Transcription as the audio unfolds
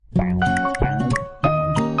Thank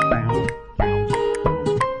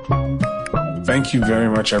you very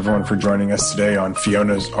much, everyone, for joining us today on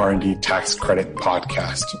Fiona's R&D Tax Credit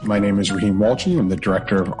Podcast. My name is Rahim Walji. I'm the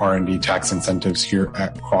Director of R&D Tax Incentives here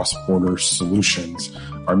at Cross Border Solutions.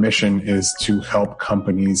 Our mission is to help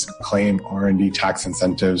companies claim R&D tax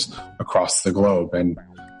incentives across the globe. And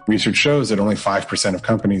research shows that only 5% of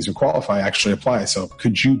companies who qualify actually apply. So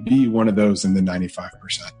could you be one of those in the 95%?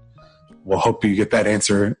 We'll hope you get that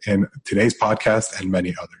answer in today's podcast and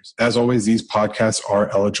many others. As always, these podcasts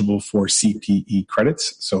are eligible for CPE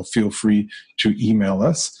credits, so feel free to email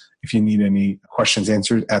us if you need any questions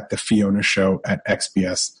answered at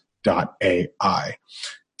thefionashow@xbs.ai.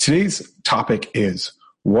 Today's topic is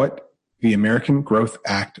what the American Growth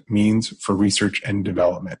Act means for research and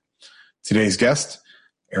development. Today's guest,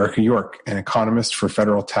 Erica York, an economist for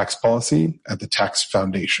federal tax policy at the Tax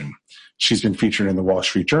Foundation. She's been featured in the Wall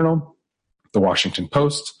Street Journal, the Washington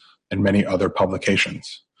Post, and many other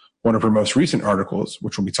publications. One of her most recent articles,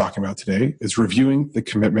 which we'll be talking about today, is reviewing the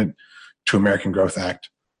commitment to American Growth Act,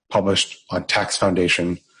 published on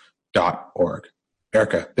taxfoundation.org.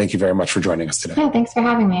 Erica, thank you very much for joining us today. Yeah, thanks for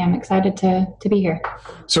having me. I'm excited to be here.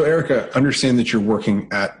 So Erica, understand that you're working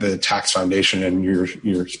at the Tax Foundation and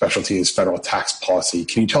your specialty is federal tax policy.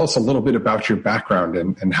 Can you tell us a little bit about your background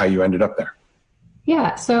and how you ended up there?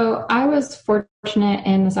 Yeah, so I was fortunate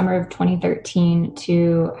in the summer of 2013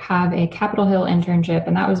 to have a Capitol Hill internship,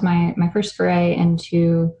 and that was my first foray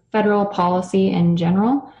into federal policy in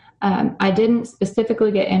general. I didn't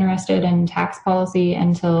specifically get interested in tax policy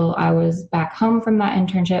until I was back home from that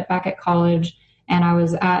internship, back at college, and I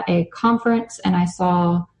was at a conference and I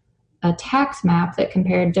saw a tax map that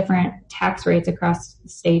compared different tax rates across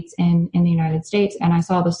states in the United States, and I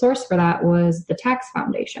saw the source for that was the Tax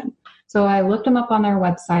Foundation. So I looked them up on their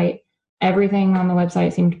website. Everything on the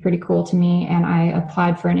website seemed pretty cool to me, and I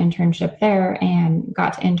applied for an internship there and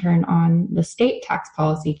got to intern on the state tax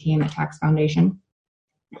policy team at Tax Foundation.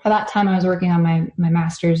 By that time, I was working on my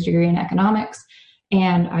master's degree in economics,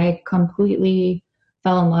 and I completely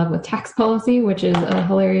fell in love with tax policy, which is a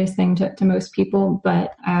hilarious thing to most people,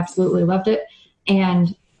 but I absolutely loved it.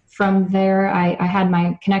 And from there, I had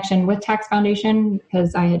my connection with Tax Foundation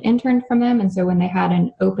because I had interned from them. And so when they had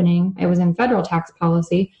an opening, it was in federal tax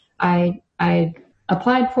policy. I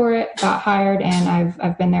applied for it, got hired, and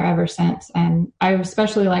I've been there ever since. And I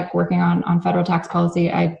especially like working on federal tax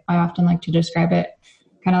policy. I often like to describe it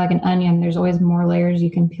kind of like an onion. There's always more layers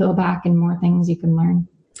you can peel back and more things you can learn.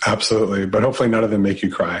 Absolutely. But hopefully none of them make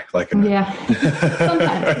you cry. Yeah,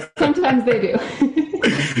 sometimes they do.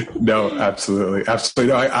 No, absolutely.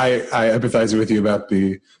 Absolutely. No, I empathize with you about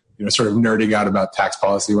the, sort of nerding out about tax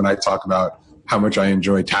policy when I talk about how much I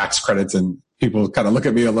enjoy tax credits, and people kind of look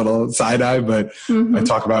at me a little side eye, but I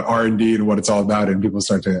talk about R&D and what it's all about, and people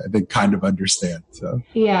start to, I think, kind of understand. So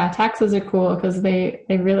yeah, taxes are cool because they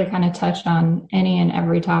really kind of touched on any and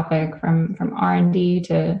every topic from R&D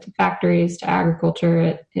to factories to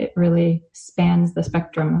agriculture. It really spans the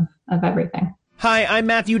spectrum of everything. Hi, I'm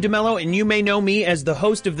Matthew DeMello, and you may know me as the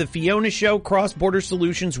host of the Fiona Show, Cross Border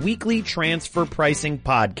Solutions weekly transfer pricing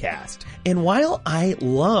podcast. And while I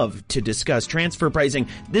love to discuss transfer pricing,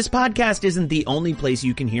 this podcast isn't the only place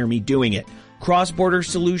you can hear me doing it. Cross Border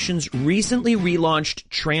Solutions recently relaunched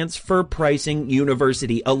Transfer Pricing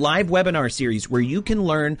University, a live webinar series where you can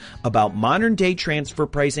learn about modern day transfer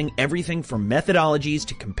pricing, everything from methodologies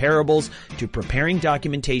to comparables to preparing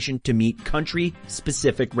documentation to meet country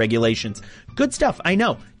specific regulations. Good stuff, I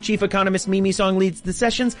know. Chief Economist Mimi Song leads the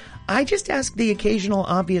sessions. I just ask the occasional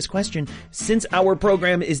obvious question. Since our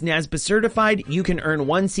program is NASBA certified, you can earn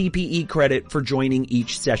 1 CPE credit for joining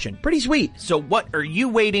each session. Pretty sweet. So what are you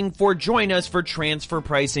waiting for? Join us for Transfer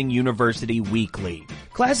Pricing University Weekly.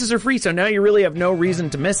 Classes are free, so now you really have no reason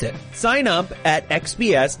to miss it. Sign up at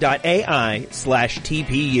xbs.ai/TPU.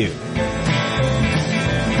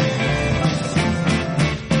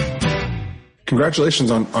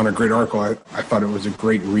 Congratulations on a great article. I thought it was a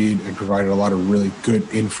great read and provided a lot of really good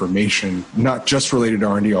information, not just related to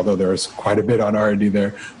R&D, although there's quite a bit on R&D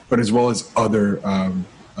there, but as well as other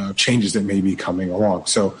changes that may be coming along.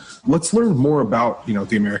 So let's learn more about,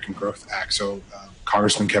 the American Growth Act. So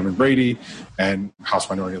Congressman Kevin Brady and House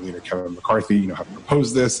Minority Leader Kevin McCarthy, have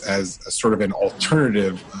proposed this as a sort of an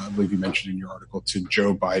alternative, I believe you mentioned in your article, to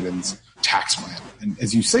Joe Biden's tax plan. And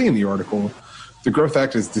as you say in the article, the Growth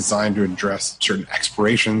Act is designed to address certain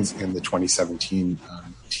expirations in the 2017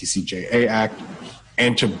 TCJA Act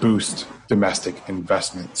and to boost domestic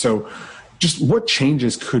investment. So just what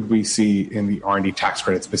changes could we see in the R&D tax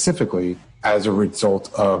credit specifically as a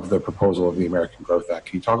result of the proposal of the American Growth Act?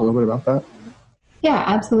 Can you talk a little bit about that? Yeah,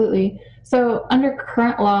 absolutely. So under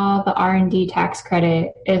current law, the R&D tax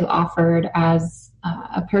credit is offered as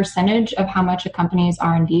a percentage of how much a company's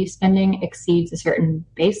R&D spending exceeds a certain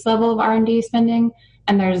base level of R&D spending.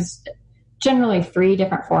 And there's generally 3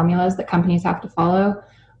 different formulas that companies have to follow.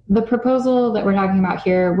 The proposal that we're talking about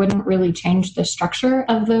here wouldn't really change the structure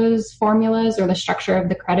of those formulas or the structure of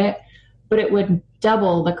the credit, but it would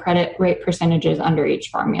double the credit rate percentages under each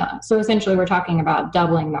formula. So essentially, we're talking about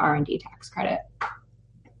doubling the R&D tax credit.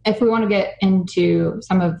 If we want to get into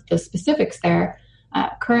some of the specifics there,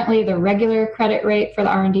 currently the regular credit rate for the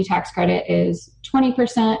R&D tax credit is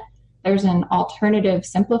 20%. There's an alternative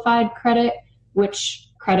simplified credit, which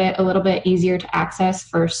credit a little bit easier to access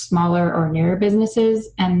for smaller or newer businesses,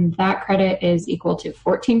 and that credit is equal to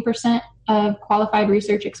 14% of qualified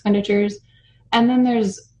research expenditures. And then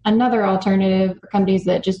there's another alternative for companies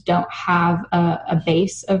that just don't have a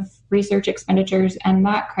base of research expenditures, and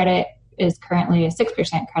that credit is currently a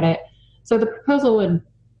 6% credit. So the proposal would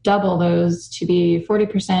double those to be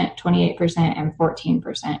 40%, 28%, and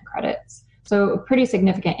 14% credits. So a pretty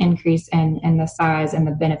significant increase in the size and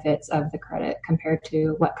the benefits of the credit compared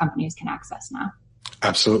to what companies can access now.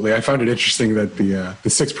 Absolutely. I found it interesting that the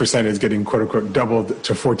 6% is getting quote unquote doubled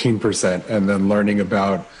to 14%, and then learning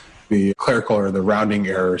about the clerical or the rounding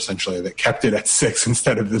error essentially that kept it at 6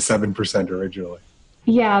 instead of the 7% originally.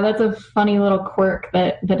 Yeah, that's a funny little quirk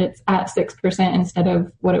that it's at 6% instead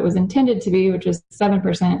of what it was intended to be, which is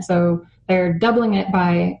 7%. So they're doubling it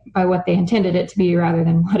by what they intended it to be rather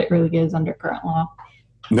than what it really is under current law.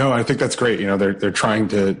 No, I think that's great. They're trying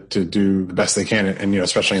to do the best they can. And,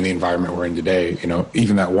 especially in the environment we're in today,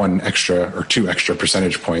 even that 1 extra or 2 extra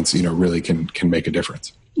percentage points, really can make a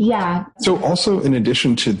difference. Yeah. So also in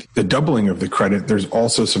addition to the doubling of the credit, there's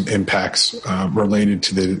also some impacts related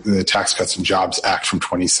to the Tax Cuts and Jobs Act from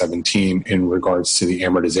 2017 in regards to the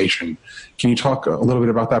amortization. Can you talk a little bit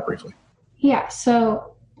about that briefly? Yeah.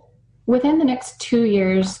 So within the next 2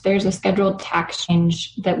 years, there's a scheduled tax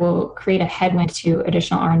change that will create a headwind to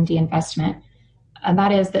additional R&D investment. And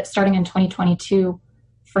that is that starting in 2022,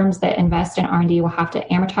 firms that invest in R&D will have to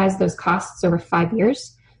amortize those costs over 5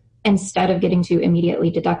 years instead of getting to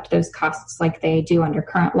immediately deduct those costs like they do under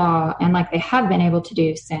current law and like they have been able to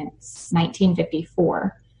do since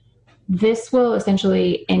 1954. This will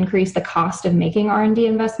essentially increase the cost of making R&D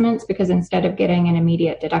investments because instead of getting an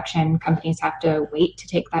immediate deduction, companies have to wait to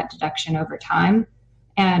take that deduction over time.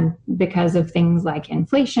 And because of things like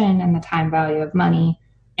inflation and the time value of money,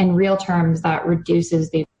 in real terms, that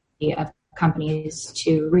reduces the ability of companies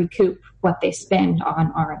to recoup what they spend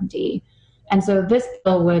on R&D. And so this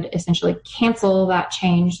bill would essentially cancel that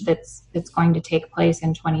change that's going to take place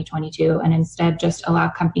in 2022 and instead just allow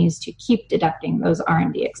companies to keep deducting those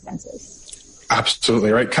R&D expenses.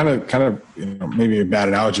 Absolutely right. Kind of maybe a bad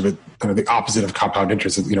analogy, but kind of the opposite of compound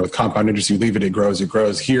interest. With compound interest, you leave it, it grows, it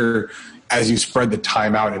grows. Here, as you spread the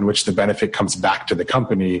time out in which the benefit comes back to the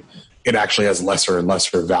company, it actually has lesser and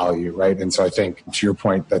lesser value, right? And so I think, to your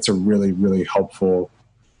point, that's a really, really helpful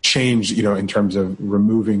change, in terms of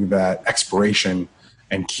removing that expiration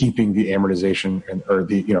and keeping the amortization or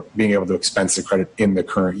the, being able to expense the credit in the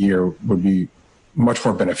current year would be much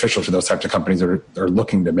more beneficial to those types of companies that are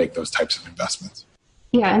looking to make those types of investments.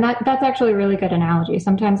 Yeah, and that's actually a really good analogy.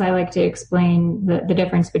 Sometimes I like to explain the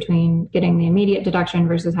difference between getting the immediate deduction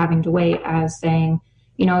versus having to wait as saying,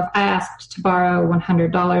 if I asked to borrow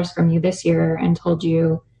 $100 from you this year and told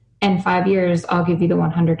you, in 5 years, I'll give you the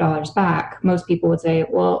 $100 back. Most people would say,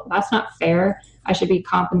 well, that's not fair. I should be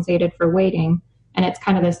compensated for waiting. And it's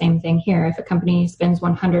kind of the same thing here. If a company spends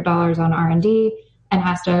 $100 on R&D and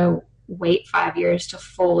has to wait 5 years to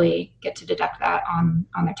fully get to deduct that on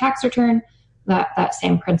their tax return, that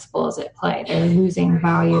same principle is at play. They're losing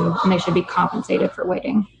value and they should be compensated for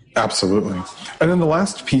waiting. Absolutely. And then the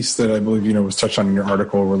last piece that I believe, was touched on in your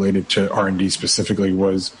article related to R&D specifically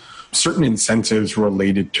was certain incentives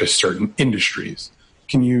related to certain industries.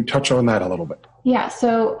 Can you touch on that a little bit? Yeah,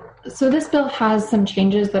 so this bill has some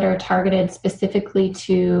changes that are targeted specifically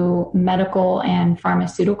to medical and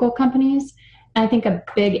pharmaceutical companies. And I think a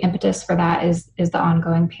big impetus for that is the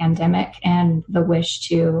ongoing pandemic and the wish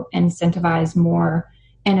to incentivize more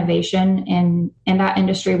innovation in that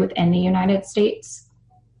industry within the United States.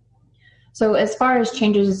 So as far as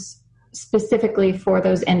changes specifically for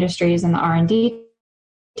those industries and the R&D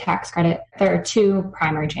tax credit, there are 2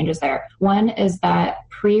 primary changes there. One is that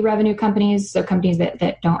pre-revenue companies, so companies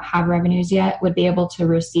that don't have revenues yet, would be able to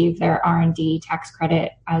receive their R&D tax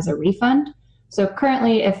credit as a refund. So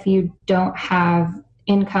currently, if you don't have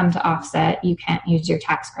income to offset, you can't use your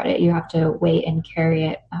tax credit. You have to wait and carry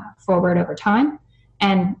it forward over time.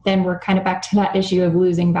 And then we're kind of back to that issue of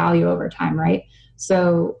losing value over time, right?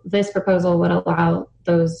 So this proposal would allow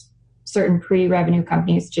those certain pre-revenue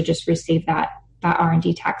companies to just receive that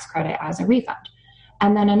R&D tax credit as a refund.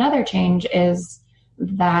 And then another change is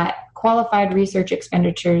that qualified research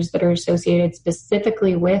expenditures that are associated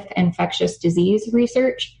specifically with infectious disease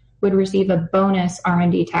research would receive a bonus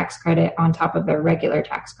R&D tax credit on top of their regular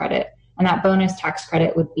tax credit. And that bonus tax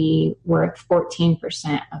credit would be worth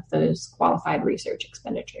 14% of those qualified research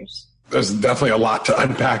expenditures. There's definitely a lot to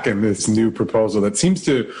unpack in this new proposal that seems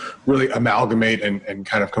to really amalgamate and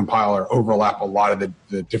kind of compile or overlap a lot of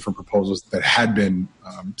the different proposals that had been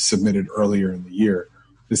submitted earlier in the year.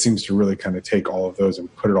 This seems to really kind of take all of those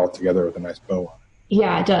and put it all together with a nice bow on it.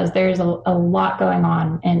 Yeah, it does. There's a lot going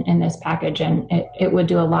on in this package, and it would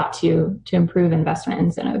do a lot to improve investment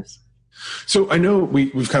incentives. So I know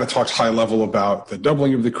we've kind of talked high level about the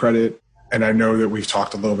doubling of the credit. And I know that we've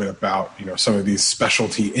talked a little bit about, some of these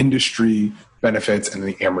specialty industry benefits and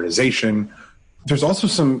the amortization. There's also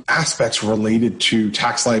some aspects related to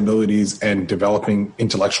tax liabilities and developing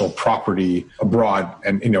intellectual property abroad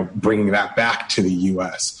and, bringing that back to the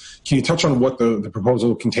U.S. Can you touch on what the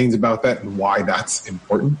proposal contains about that and why that's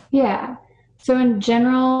important? Yeah. So in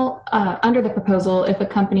general, under the proposal, if a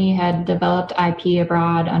company had developed IP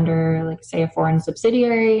abroad under, like, say, a foreign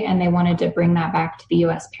subsidiary, and they wanted to bring that back to the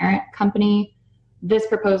U.S. parent company, this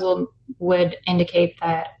proposal would indicate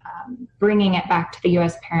that bringing it back to the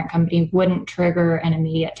U.S. parent company wouldn't trigger an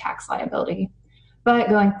immediate tax liability. But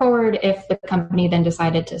going forward, if the company then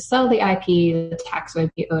decided to sell the IP, the tax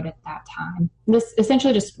would be owed at that time. This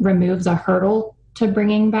essentially just removes a hurdle to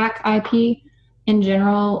bringing back IP. In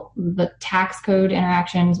general, the tax code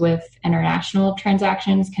interactions with international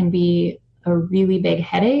transactions can be a really big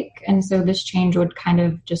headache. And so this change would kind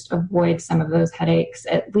of just avoid some of those headaches,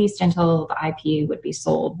 at least until the IP would be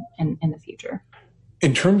sold in the future.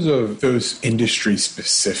 In terms of those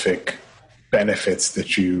industry-specific benefits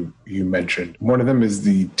that you mentioned, one of them is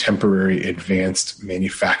the temporary advanced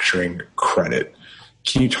manufacturing credit.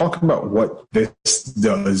 Can you talk about what this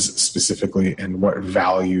does specifically and what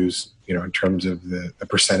values, in terms of the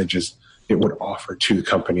percentages it would offer to the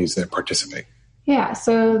companies that participate? Yeah,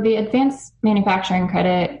 so the advanced manufacturing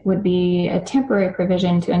credit would be a temporary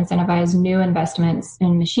provision to incentivize new investments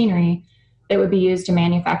in machinery that would be used to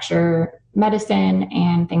manufacture medicine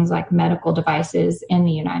and things like medical devices in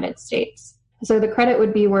the United States. So the credit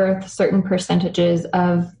would be worth certain percentages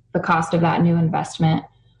of the cost of that new investment.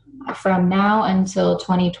 From now until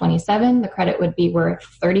 2027, the credit would be worth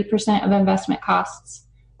 30% of investment costs.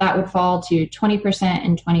 That would fall to 20%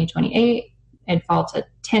 in 2028. It'd fall to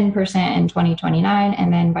 10% in 2029.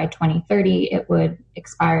 And then by 2030, it would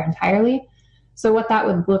expire entirely. So what that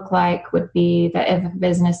would look like would be that if a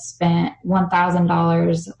business spent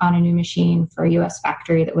 $1,000 on a new machine for a U.S.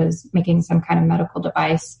 factory that was making some kind of medical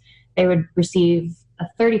device, they would receive a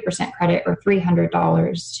 30% credit or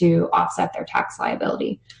 $300 to offset their tax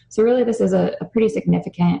liability. So really, this is a pretty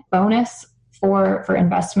significant bonus for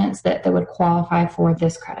investments that would qualify for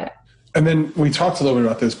this credit. And then we talked a little bit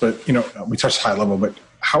about this, but, we touched high level, but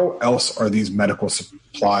how else are these medical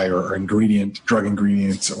supply or drug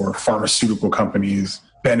ingredients or pharmaceutical companies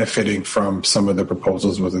benefiting from some of the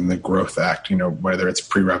proposals within the Growth Act, whether it's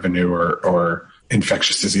pre-revenue or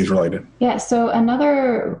infectious disease related? Yeah, so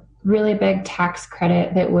another really big tax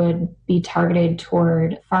credit that would be targeted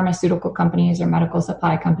toward pharmaceutical companies or medical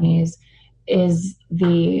supply companies is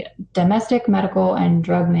the domestic medical and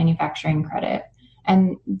drug manufacturing credit.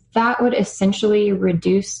 And that would essentially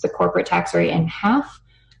reduce the corporate tax rate in half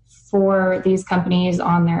for these companies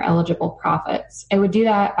on their eligible profits. It would do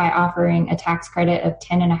that by offering a tax credit of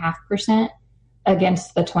 10.5%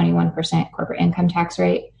 against the 21% corporate income tax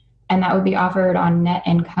rate. And that would be offered on net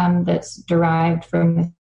income that's derived from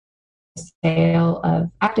the sale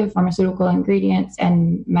of active pharmaceutical ingredients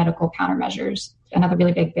and medical countermeasures. Another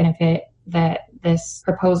really big benefit that this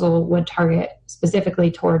proposal would target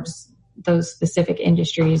specifically towards those specific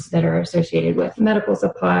industries that are associated with medical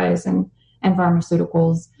supplies and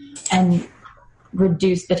pharmaceuticals, and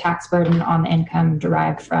reduce the tax burden on the income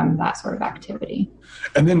derived from that sort of activity.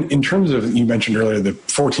 And then in terms of, you mentioned earlier, the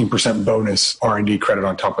 14% bonus R&D credit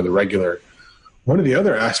on top of the regular, one of the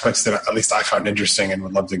other aspects that at least I found interesting and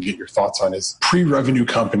would love to get your thoughts on is pre-revenue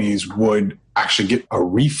companies would actually get a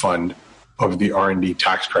refund of the R&D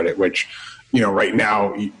tax credit, which, right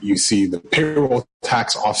now you see the payroll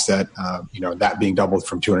tax offset, that being doubled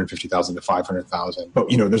from $250,000 to $500,000. But,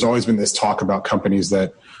 there's always been this talk about companies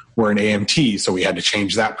that were an AMT, so we had to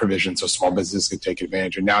change that provision so small business could take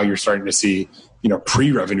advantage. And now you're starting to see,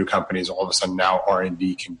 pre-revenue companies, all of a sudden now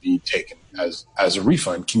R&D can be taken as a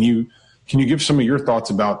refund. Can you Can you give some of your thoughts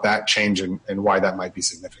about that change and why that might be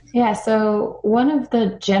significant? Yeah, so one of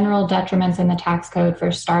the general detriments in the tax code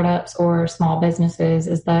for startups or small businesses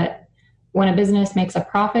is that when a business makes a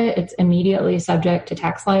profit, it's immediately subject to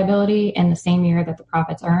tax liability in the same year that the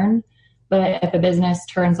profit's earned. But if a business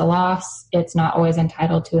turns a loss, it's not always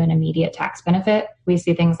entitled to an immediate tax benefit. We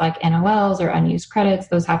see things like NOLs or unused credits.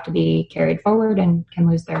 Those have to be carried forward and can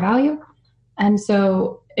lose their value. And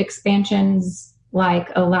so expansions like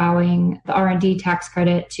allowing the R&D tax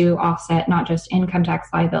credit to offset not just income tax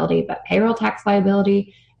liability, but payroll tax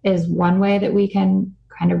liability is one way that we can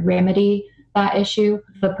kind of remedy that issue.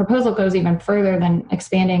 The proposal goes even further than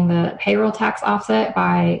expanding the payroll tax offset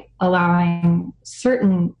by allowing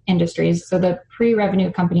certain industries, so the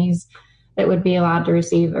pre-revenue companies that would be allowed to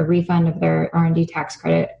receive a refund of their R&D tax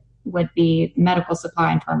credit would be medical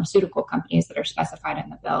supply and pharmaceutical companies that are specified in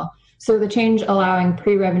the bill. So the change allowing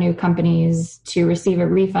pre-revenue companies to receive a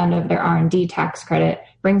refund of their R&D tax credit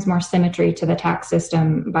brings more symmetry to the tax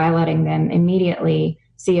system by letting them immediately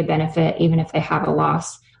see a benefit, even if they have a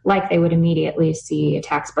loss, like they would immediately see a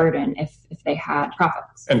tax burden if they had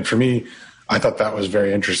profits. And for me, I thought that was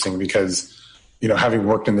very interesting because, having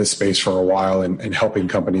worked in this space for a while and helping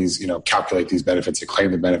companies, calculate these benefits and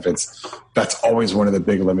claim the benefits, that's always one of the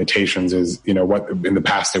big limitations is, what in the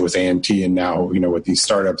past it was A&T and now, with these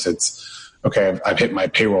startups, it's, okay, I've hit my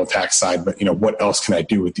payroll tax side, but, what else can I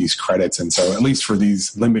do with these credits? And so at least for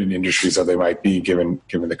these limited industries that they might be given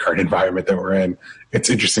the current environment that we're in, it's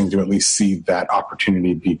interesting to at least see that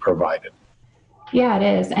opportunity be provided. Yeah,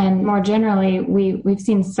 it is. And more generally, we've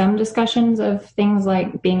seen some discussions of things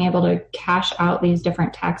like being able to cash out these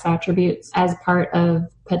different tax attributes as part of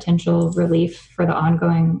potential relief for the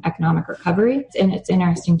ongoing economic recovery. And it's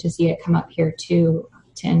interesting to see it come up here too,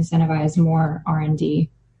 to incentivize more R&D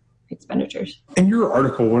expenditures. In your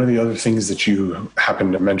article, one of the other things that you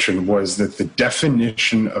happened to mention was that the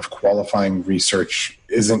definition of qualifying research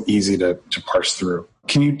isn't easy to parse through.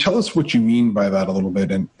 Can you tell us what you mean by that a little bit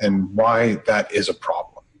and why that is a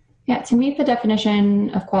problem? Yeah, to meet the definition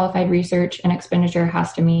of qualified research, an expenditure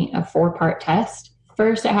has to meet a 4-part test.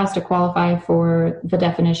 First, it has to qualify for the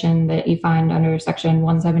definition that you find under Section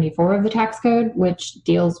 174 of the tax code, which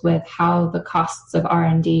deals with how the costs of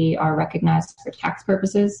R&D are recognized for tax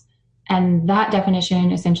purposes. And that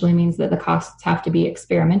definition essentially means that the costs have to be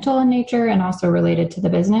experimental in nature and also related to the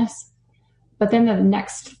business. But then the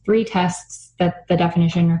next 3 tests that the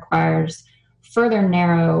definition requires further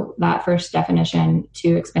narrow that first definition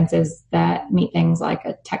to expenses that meet things like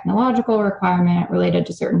a technological requirement related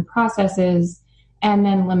to certain processes, and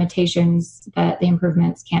then limitations that the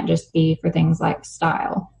improvements can't just be for things like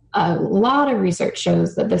style. A lot of research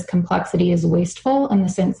shows that this complexity is wasteful in the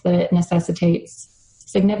sense that it necessitates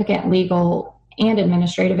significant legal and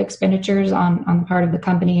administrative expenditures on the part of the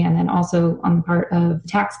company and then also on the part of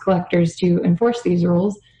tax collectors to enforce these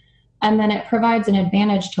rules. And then it provides an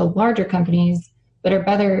advantage to larger companies that are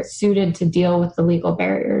better suited to deal with the legal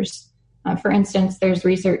barriers. For instance, there's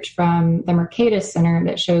research from the Mercatus Center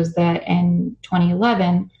that shows that in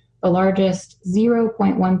 2011, the largest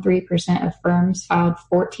 0.13% of firms filed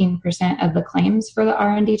 14% of the claims for the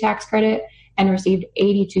R&D tax credit and received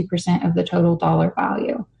 82% of the total dollar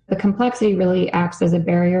value. The complexity really acts as a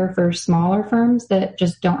barrier for smaller firms that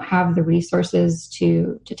just don't have the resources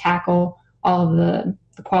to tackle all of the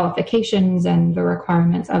qualifications and the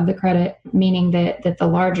requirements of the credit, meaning that the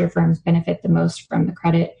larger firms benefit the most from the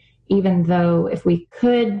credit, even though if we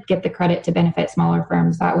could get the credit to benefit smaller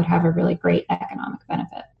firms, that would have a really great economic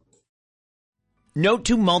benefit. Note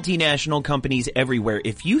to multinational companies everywhere,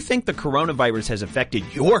 if you think the coronavirus has affected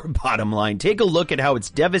your bottom line, take a look at how it's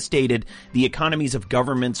devastated the economies of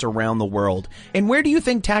governments around the world. And where do you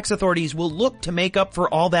think tax authorities will look to make up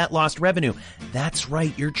for all that lost revenue? That's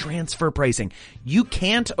right, your transfer pricing. You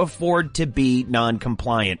can't afford to be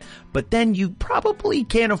non-compliant, but then you probably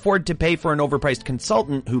can't afford to pay for an overpriced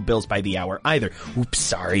consultant who bills by the hour either. Oops,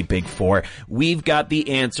 sorry, Big Four. We've got the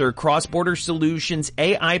answer. Cross-Border Solutions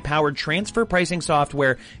AI-powered transfer pricing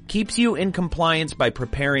software keeps you in compliance by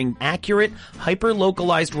preparing accurate,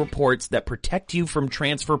 hyper-localized reports that protect you from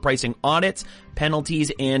transfer pricing audits,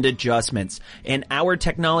 penalties, and adjustments. And our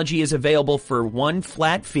technology is available for one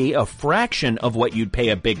flat fee, a fraction of what you'd pay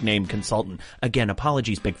a big-name consultant. Again,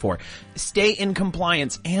 apologies, Big Four. Stay in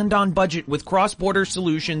compliance and on budget with Cross-Border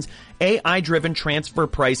Solutions AI-driven transfer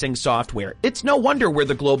pricing software. It's no wonder we're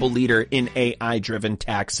the global leader in AI-driven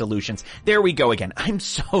tax solutions. There we go again. I'm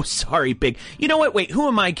so sorry, Big. You know what? Wait, who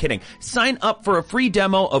am I kidding? Sign up for a free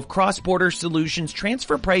demo of Cross-Border Solutions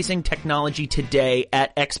transfer pricing technology today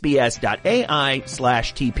at xbs.ai/TP.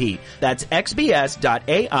 That's xbs.ai/TP.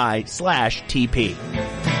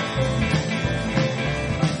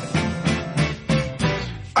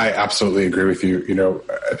 I absolutely agree with you.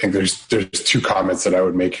 I think there's two comments that I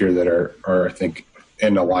would make here that are I think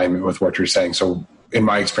in alignment with what you're saying. So in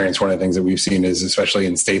my experience, one of the things that we've seen is, especially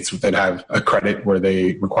in states that have a credit where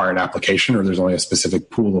they require an application or there's only a specific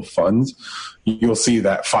pool of funds, you'll see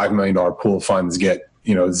that $5 million pool of funds get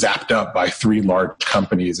zapped up by 3 large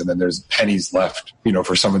companies. And then there's pennies left,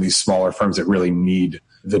 for some of these smaller firms that really need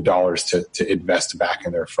the dollars to invest back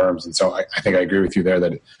in their firms. And so I think I agree with you there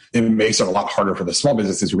that it makes it a lot harder for the small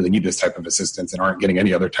businesses who really need this type of assistance and aren't getting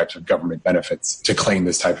any other types of government benefits to claim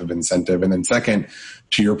this type of incentive. And then second,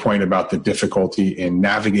 to your point about the difficulty in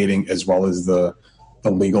navigating as well as the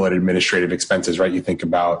legal and administrative expenses, right? You think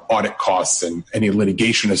about audit costs and any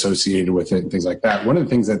litigation associated with it and things like that. One of the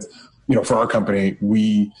things that's, for our company,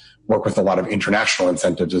 we work with a lot of international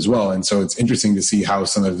incentives as well. And so it's interesting to see how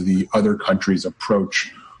some of the other countries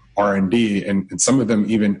approach R&D, and some of them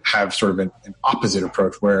even have sort of an opposite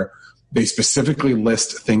approach where they specifically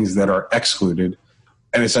list things that are excluded.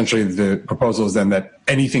 And essentially the proposal is then that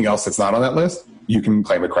anything else that's not on that list, you can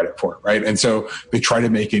claim a credit for, right? And so they try to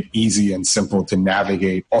make it easy and simple to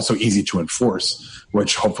navigate, also easy to enforce,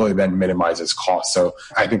 which hopefully then minimizes costs. So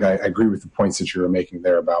I think I agree with the points that you were making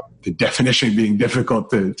there about the definition being difficult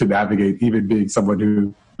to navigate, even being someone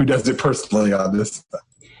who does it personally on this stuff.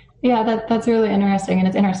 Yeah, that's really interesting. And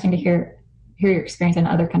it's interesting to hear your experience in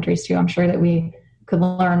other countries too. I'm sure that we could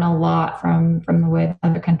learn a lot from the way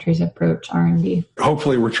other countries approach R&D.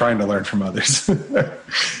 Hopefully we're trying to learn from others.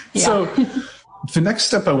 Yeah. So the next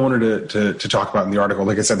step I wanted to talk about in the article,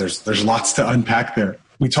 like I said, there's lots to unpack there.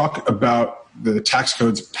 We talk about the tax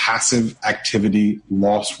code's passive activity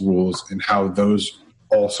loss rules and how those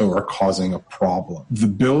also are causing a problem. The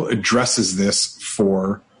bill addresses this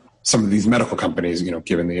for some of these medical companies,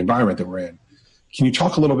 given the environment that we're in. Can you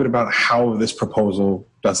talk a little bit about how this proposal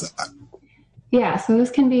does that? Yeah, so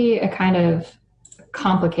this can be a kind of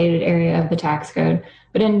complicated area of the tax code.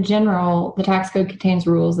 But in general, the tax code contains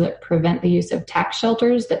rules that prevent the use of tax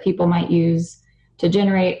shelters that people might use to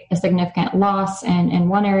generate a significant loss in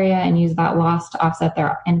one area and use that loss to offset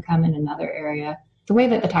their income in another area. The way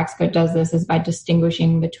that the tax code does this is by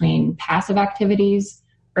distinguishing between passive activities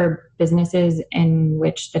or businesses in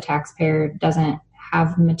which the taxpayer doesn't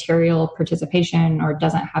have material participation or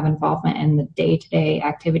doesn't have involvement in the day-to-day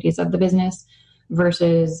activities of the business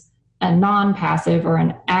versus a non-passive or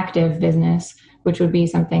an active business, which would be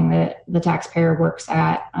something that the taxpayer works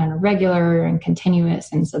at on a regular and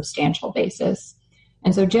continuous and substantial basis.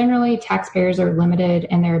 And so generally, taxpayers are limited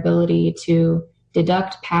in their ability to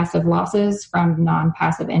deduct passive losses from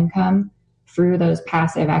non-passive income through those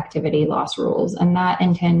passive activity loss rules. And that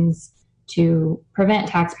intends to prevent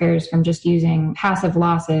taxpayers from just using passive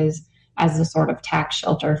losses as a sort of tax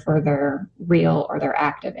shelter for their real or their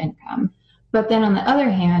active income. But then on the other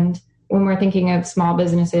hand, when we're thinking of small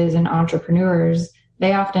businesses and entrepreneurs,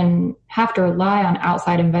 they often have to rely on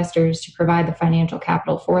outside investors to provide the financial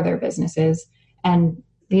capital for their businesses. And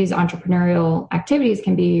these entrepreneurial activities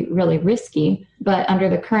can be really risky, but under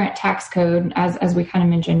the current tax code, as we kind of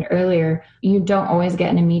mentioned earlier, you don't always get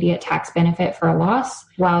an immediate tax benefit for a loss,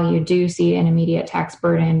 while you do see an immediate tax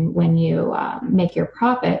burden when you make your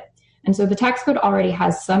profit. And so the tax code already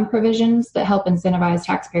has some provisions that help incentivize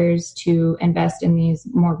taxpayers to invest in these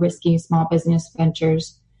more risky small business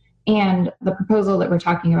ventures. And the proposal that we're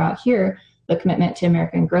talking about here, the Commitment to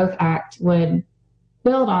American Growth Act, would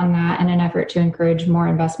build on that in an effort to encourage more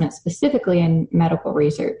investment specifically in medical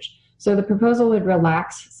research. So the proposal would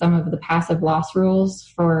relax some of the passive loss rules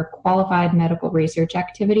for qualified medical research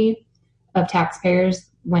activity of taxpayers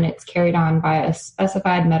when it's carried on by a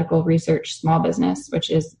specified medical research small business, which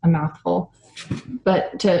is a mouthful.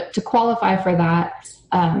 But to qualify for that,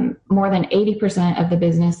 more than 80% of the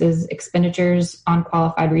business's expenditures on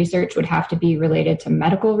qualified research would have to be related to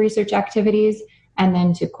medical research activities. And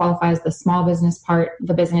then to qualify as the small business part,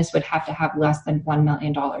 the business would have to have less than $1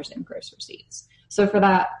 million in gross receipts. So for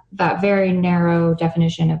that very narrow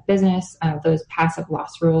definition of business, those passive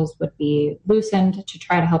loss rules would be loosened to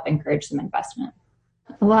try to help encourage some investment.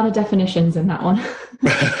 A lot of definitions in that one.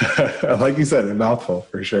 Like you said, a mouthful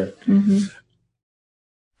for sure. Mm-hmm.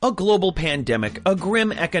 A global pandemic, a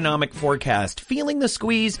grim economic forecast, feeling the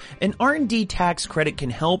squeeze, an R&D tax credit can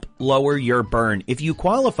help lower your burn. If you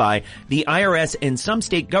qualify, the IRS and some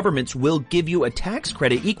state governments will give you a tax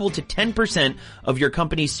credit equal to 10% of your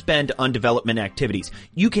company's spend on development activities.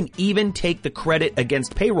 You can even take the credit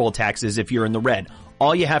against payroll taxes if you're in the red.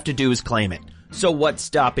 All you have to do is claim it. So what's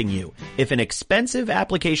stopping you? If an expensive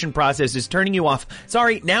application process is turning you off,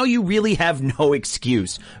 sorry, now you really have no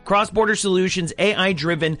excuse. Cross-Border Solutions'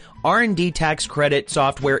 AI-driven R&D tax credit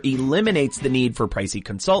software eliminates the need for pricey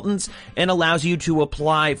consultants and allows you to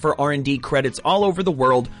apply for R&D credits all over the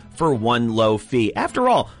world for one low fee. After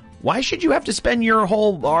all, why should you have to spend your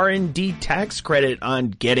whole R&D tax credit on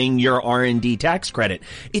getting your R&D tax credit?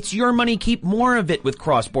 It's your money. Keep more of it with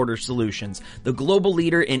Cross-Border Solutions, the global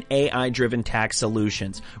leader in AI-driven tax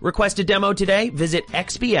solutions. Request a demo today. Visit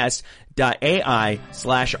xbs.ai/RD.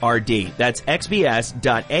 That's xbs.ai/RD.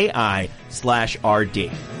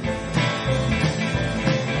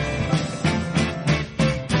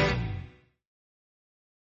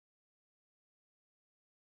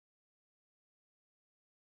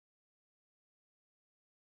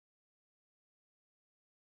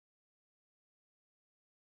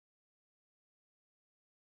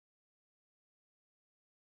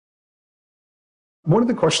 One of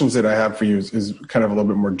the questions that I have for you is kind of a little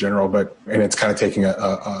bit more general, and it's kind of taking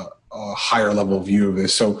a higher level view of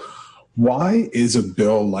this. So why is a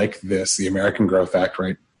bill like this, the American Growth Act,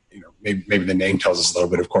 right? Maybe the name tells us a little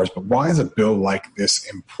bit, of course, but why is a bill like this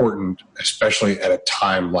important, especially at a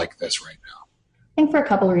time like this right now? I think for a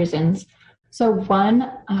couple of reasons. So one,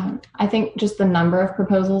 I think just the number of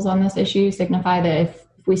proposals on this issue signify that if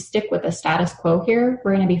we stick with the status quo here,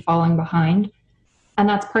 we're going to be falling behind. And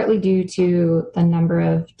that's partly due to the number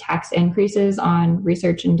of tax increases on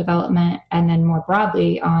research and development, and then more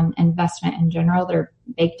broadly on investment in general that are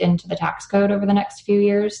baked into the tax code over the next few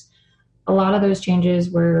years. A lot of those changes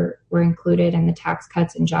were included in the Tax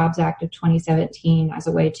Cuts and Jobs Act of 2017 as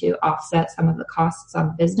a way to offset some of the costs on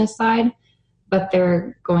the business side, but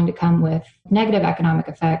they're going to come with negative economic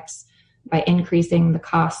effects by increasing the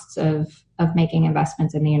costs of making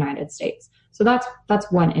investments in the United States. So that's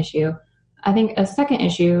one issue. I think a second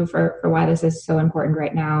issue for why this is so important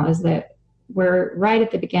right now is that we're right at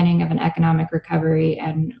the beginning of an economic recovery,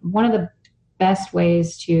 and one of the best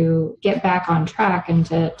ways to get back on track and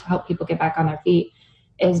to help people get back on their feet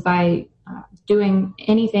is by doing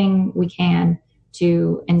anything we can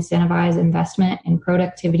to incentivize investment in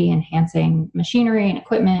productivity enhancing machinery and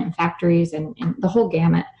equipment and factories and the whole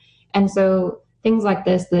gamut. And so things like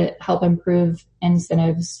this that help improve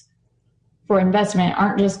incentives for investment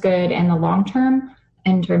aren't just good in the long term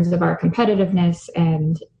in terms of our competitiveness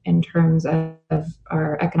and in terms of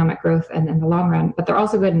our economic growth and in the long run, but they're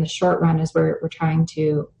also good in the short run as we're trying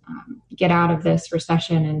to get out of this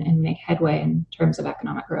recession and make headway in terms of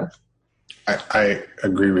economic growth. I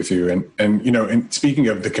agree with you. And speaking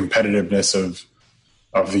of the competitiveness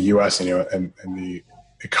of the U.S. and the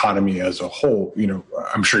economy as a whole,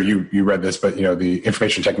 I'm sure you read this, but the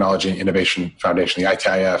Information Technology and Innovation Foundation, the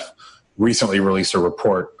ITIF, recently released a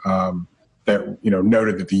report that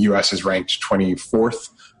noted that the U.S. is ranked 24th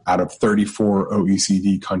out of 34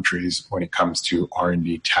 OECD countries when it comes to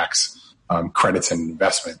R&D tax credits and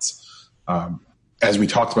investments. As we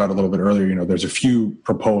talked about a little bit earlier, there's a few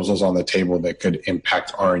proposals on the table that could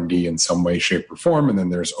impact R&D in some way, shape, or form, and then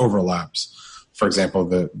there's overlaps. For example,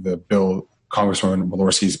 the bill, Congressman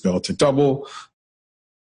Walji's bill to double,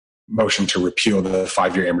 motion to repeal the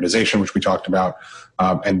 5-year amortization, which we talked about,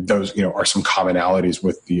 and those are some commonalities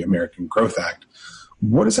with the American Growth Act.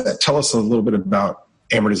 What does that tell us a little bit about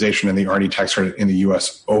amortization and the R&D tax credit in the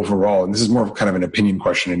U.S. overall? And this is more of kind of an opinion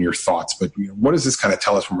question and your thoughts, but what does this kind of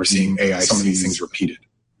tell us when we're seeing some of these things repeated?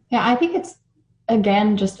 Yeah, I think it's,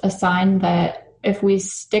 again, just a sign that if we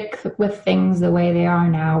stick with things the way they are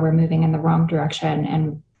now, we're moving in the wrong direction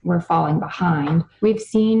and we're falling behind. We've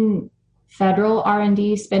seen federal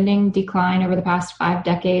R&D spending decline over the past 5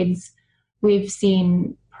 decades. We've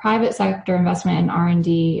seen private sector investment in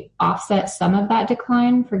R&D offset some of that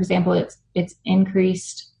decline. For example, it's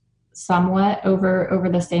increased somewhat over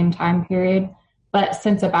the same time period, but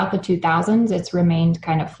since about the 2000s, it's remained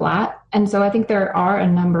kind of flat. And so I think there are a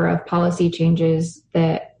number of policy changes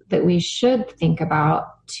that we should think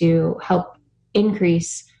about to help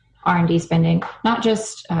increase R&D spending, not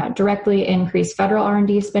just directly increase federal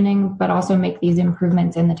R&D spending, but also make these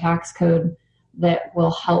improvements in the tax code that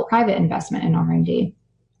will help private investment in R&D.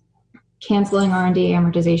 Canceling R&D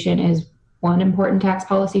amortization is one important tax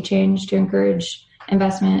policy change to encourage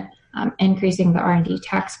investment. Increasing the R&D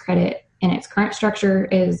tax credit in its current structure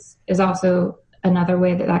is also another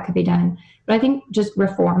way that could be done. But I think just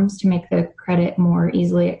reforms to make the credit more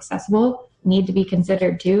easily accessible need to be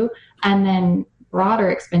considered too. And then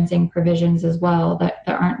broader expensing provisions as well that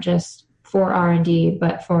aren't just for R&D,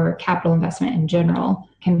 but for capital investment in general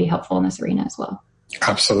can be helpful in this arena as well.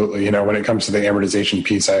 Absolutely. When it comes to the amortization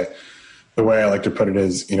piece, the way I like to put it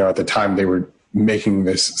is, at the time they were making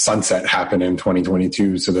this sunset happen in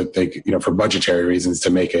 2022 so that they, for budgetary reasons, to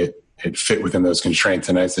make it fit within those constraints.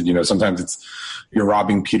 And I said, sometimes you're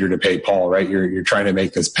robbing Peter to pay Paul, right? You're trying to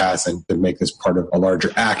make this pass and to make this part of a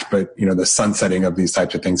larger act, but the sunsetting of these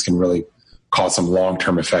types of things can really cause some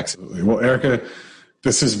long-term effects. Well, Erica,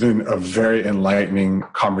 this has been a very enlightening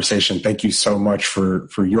conversation. Thank you so much for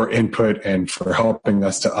your input and for helping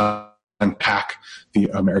us to unpack the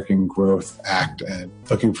American Growth Act, and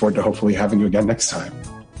looking forward to hopefully having you again next time.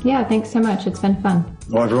 Yeah, thanks so much. It's been fun.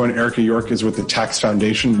 Well, everyone, Erica York is with the Tax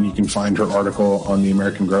Foundation, and you can find her article on the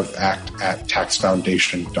American Growth Act at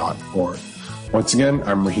taxfoundation.org. Once again,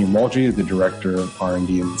 I'm Rahim Walji, the Director of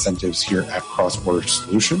R&D Incentives here at Cross Border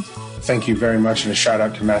Solutions. Thank you very much, and a shout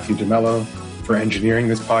out to Matthew DeMello for engineering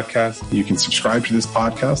this podcast. You can subscribe to this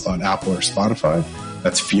podcast on Apple or Spotify.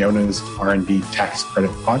 That's Fiona's R&D Tax Credit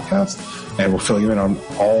Podcast, and we'll fill you in on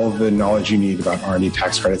all the knowledge you need about R&D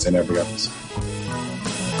tax credits in every episode.